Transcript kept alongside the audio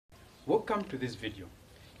Welcome to this video.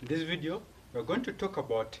 In this video, we're going to talk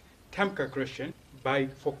about time calculation by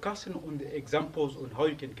focusing on the examples on how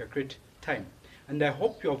you can calculate time. And I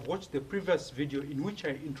hope you have watched the previous video in which I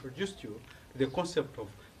introduced you to the concept of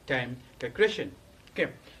time calculation.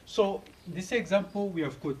 Okay, so in this example, we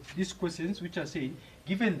have got these questions which are saying,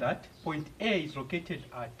 given that point A is located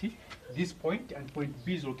at this point and point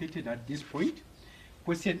B is located at this point,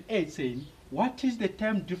 question A is saying, what is the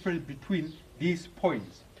time difference between these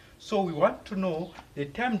points? So we want to know the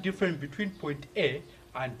time difference between point A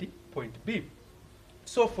and point B.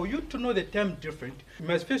 So for you to know the time difference, you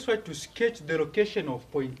must first try to sketch the location of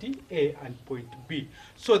point A and point B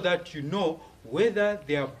so that you know whether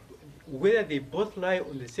they both lie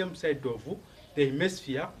on the same side of the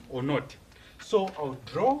hemisphere or not. So I'll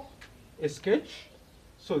draw a sketch.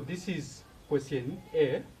 So this is question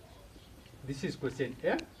A. This is question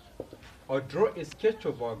A. I'll draw a sketch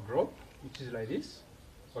of our globe, which is like this.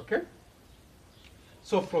 Okay,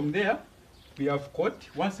 so from there we have got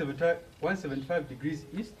 175 degrees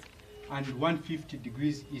east and 150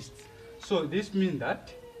 degrees east. So this means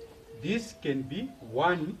that this can be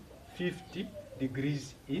 150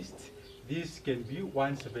 degrees east, this can be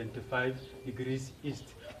 175 degrees east,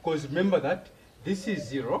 because remember that this is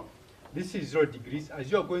 0 degrees. As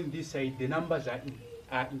you are going this side, the numbers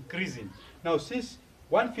are increasing. Now since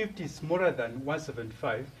 150 is smaller than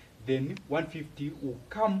 175, then 150 will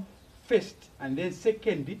come first, and then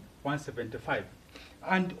second 175.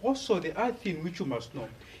 And also the other thing which you must know,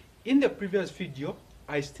 in the previous video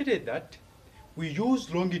I stated that we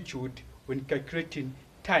use longitude when calculating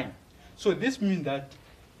time. So this means that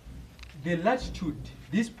the latitude,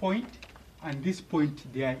 this point and this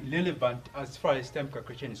point, they are irrelevant as far as time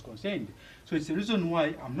calculation is concerned. So it's the reason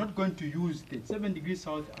why I'm not going to use 37 degrees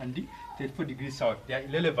south and 34 degrees south. They are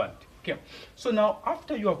irrelevant. Okay, so now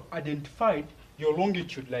after you have identified your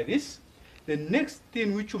longitude like this, the next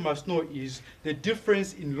thing which you must know is the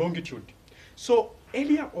difference in longitude. So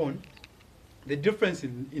earlier on, the difference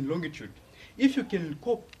in longitude, if you can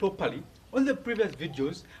recall properly, on the previous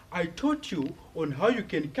videos, I taught you on how you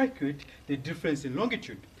can calculate the difference in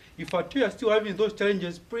longitude. If at all you are still having those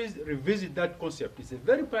challenges, please revisit that concept. It's a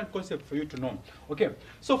very important concept for you to know. Okay,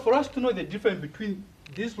 so for us to know the difference between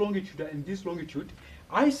this longitude and this longitude,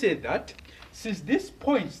 I said that since these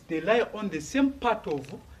points, they lie on the same part of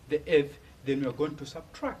the earth, then we are going to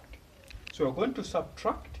subtract. So we're going to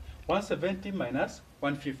subtract 170 minus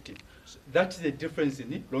 150. So that's the difference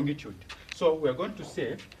in longitude. So we're going to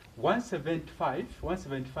say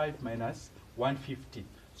 175 minus 150.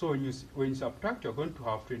 So when you subtract, you're going to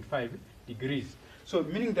have 25 degrees. So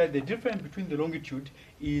meaning that the difference between the longitude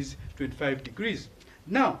is 25 degrees.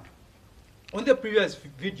 Now, on the previous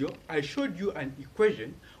video, I showed you an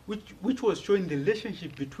equation which was showing the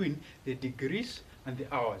relationship between the degrees and the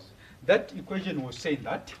hours. That equation was saying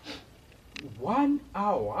that 1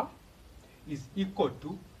 hour is equal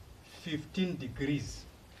to 15 degrees.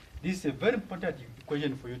 This is a very important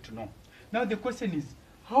equation for you to know. Now the question is,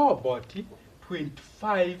 how about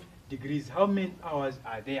 25 degrees? How many hours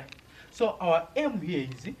are there? So our aim here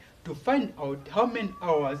is to find out how many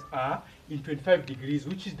hours are in 25 degrees,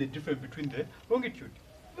 which is the difference between the longitude.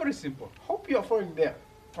 Very simple. Hope you are following there.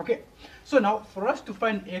 Okay. So now for us to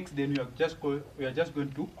find x, then we are just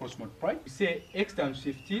going to cross multiply. We say x times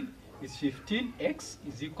 15 is 15. X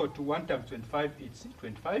is equal to 1 times 25. It's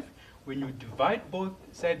 25. When you divide both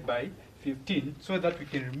sides by 15, so that we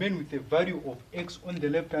can remain with the value of x on the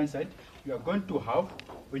left hand side, we are going to have,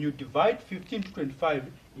 when you divide 15 to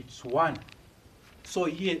 25, it's 1. So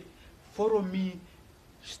here, follow me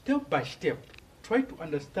step by step. Try to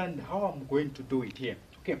understand how I'm going to do it here.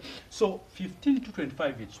 Okay, so 15 to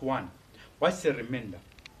 25, it's 1. What's the remainder?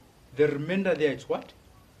 The remainder there is what?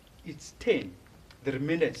 It's 10. The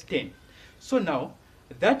remainder is 10. So now,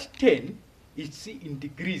 that 10 is in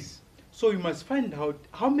degrees. So you must find out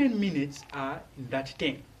how many minutes are in that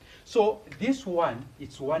 10. So this one,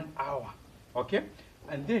 it's 1 hour. Okay,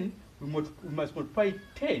 and then we must multiply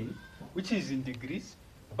 10, which is in degrees,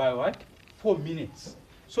 by what? 4 minutes.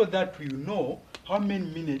 So that we know how many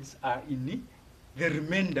minutes are in the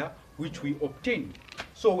remainder which we obtained.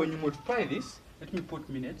 So when you multiply this, let me put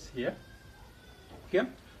minutes here. Okay,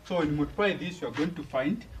 so when you multiply this, you are going to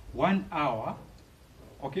find 1 hour.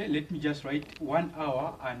 Okay, let me just write 1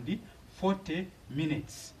 hour and 40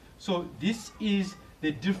 minutes. So this is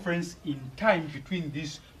the difference in time between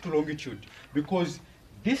these two longitudes, because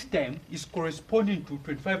this time is corresponding to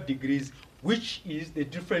 25 degrees, which is the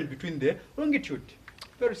difference between the longitude.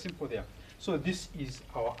 Very simple there. So this is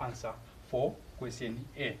our answer for question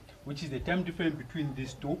A, which is the time difference between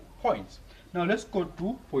these 2 points. Now let's go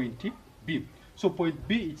to point B. So point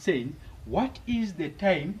B is saying, what is the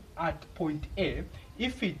time at point A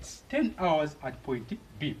if it's 10 hours at point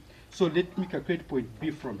B? So let me calculate point B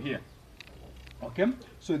from here. Okay,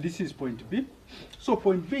 so this is point B. So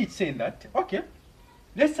point B is saying that, okay,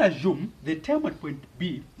 let's assume the time at point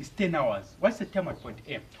B is 10 hours. What's the time at point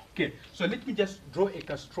A? Okay, so let me just draw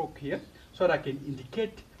a stroke here so that I can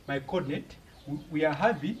indicate my coordinate. We are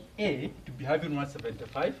having A to be having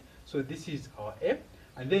 175. So this is our A.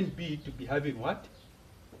 And then B to be having what?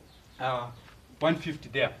 150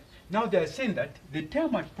 there. Now they are saying that the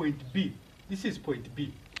time at point B, this is point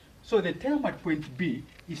B. So the time at point B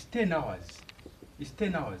is 10 hours. It's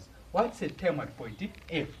 10 hours. What's the time at point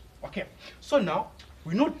A? Okay, so now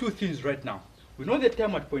we know two things right now. We know the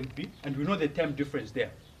time at point B and we know the time difference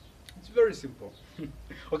there. It's very simple.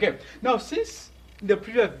 Okay, now since in the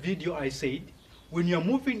previous video I said when you're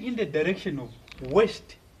moving in the direction of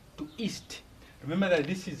west to east, remember that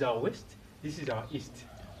this is our west, this is our east.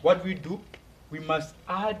 What we do, we must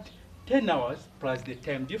add 10 hours plus the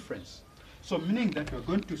time difference. So meaning that we're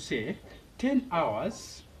going to say 10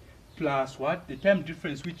 hours plus what? The time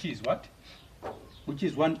difference, which is what? Which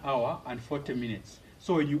is 1 hour and 40 minutes.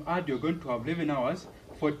 So when you add, you're going to have 11 hours,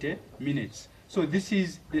 40 minutes. So this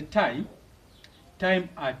is the time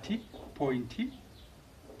at point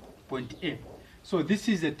A. So this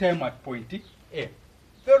is the time at point A.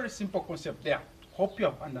 Very simple concept there. Hope you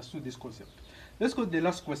have understood this concept. Let's go to the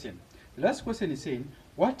last question. The last question is saying,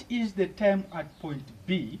 what is the time at point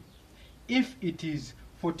B if it is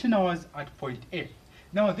 14 hours at point A?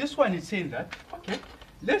 Now this one is saying that, okay,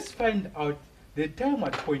 let's find out the time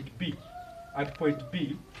at point B. At point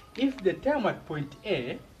B, if the time at point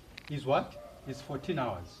A is what? Is 14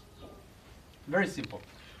 hours. Very simple.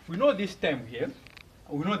 We know this time here,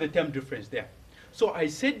 we know the time difference there. So I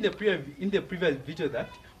said in the previous video that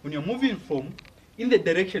when you're moving from in the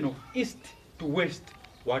direction of east to west,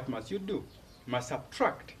 what must you do? You must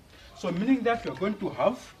subtract. So meaning that you're going to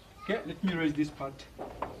have, okay, let me erase this part.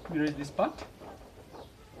 Let me erase this part.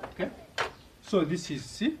 Okay, so this is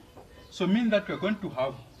C. So meaning that we're going to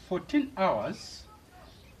have 14 hours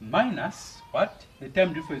minus what? The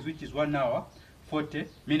time difference, which is 1 hour, 40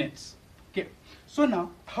 minutes. Okay, so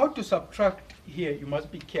now how to subtract here, you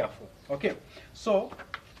must be careful. Okay, so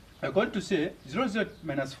we're going to say 0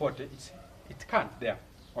 minus 40, it can't there.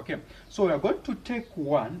 Okay, so we are going to take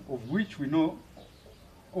one of which we know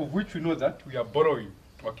that we are borrowing.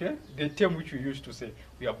 Okay, the term which we used to say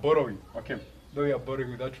we are borrowing. Okay, though we are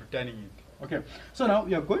borrowing without returning it. Okay, so now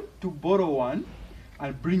we are going to borrow one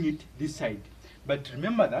and bring it this side. But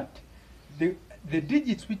remember that the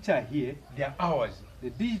digits which are here, they are hours. The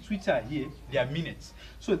digits which are here, they are minutes.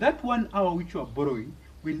 So that 1 hour which you are borrowing,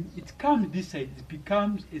 when it comes this side, it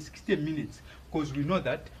becomes 60 minutes, because we know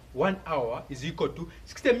that 1 hour is equal to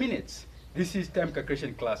 60 minutes. This is time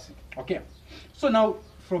calculation classic. Okay, so now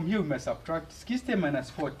from here we must subtract 60 minus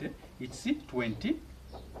 40, it's 20,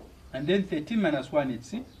 and then 13 minus 1,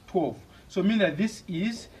 it's 12. So mean that this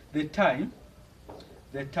is the time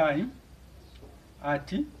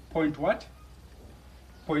at point what?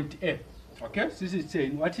 Point A. Okay, so this is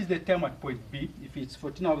saying what is the time at point B if it's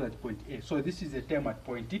 14 hours at point A. So this is the time at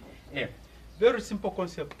point A. Very simple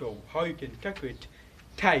concept of how you can calculate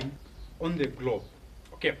time on the globe.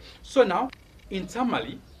 Okay, so now in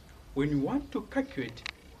summary, when you want to calculate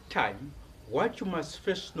time, what you must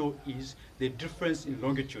first know is the difference in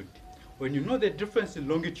longitude. When you know the difference in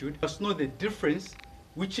longitude, you must know the difference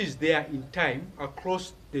which is there in time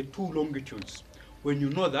across the two longitudes. When you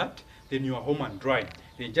know that, then you are home and dry.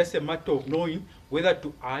 It's just a matter of knowing whether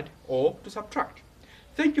to add or to subtract.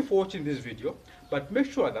 Thank you for watching this video, but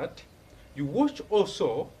make sure that you watch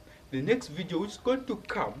also the next video which is going to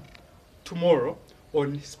come tomorrow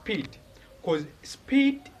on speed, because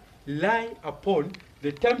speed lie upon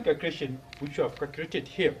the time calculation which you have calculated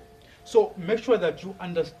here. So make sure that you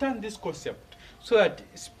understand this concept so that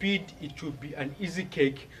speed, it should be an easy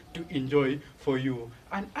cake to enjoy for you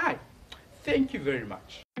and I. Thank you very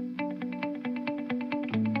much.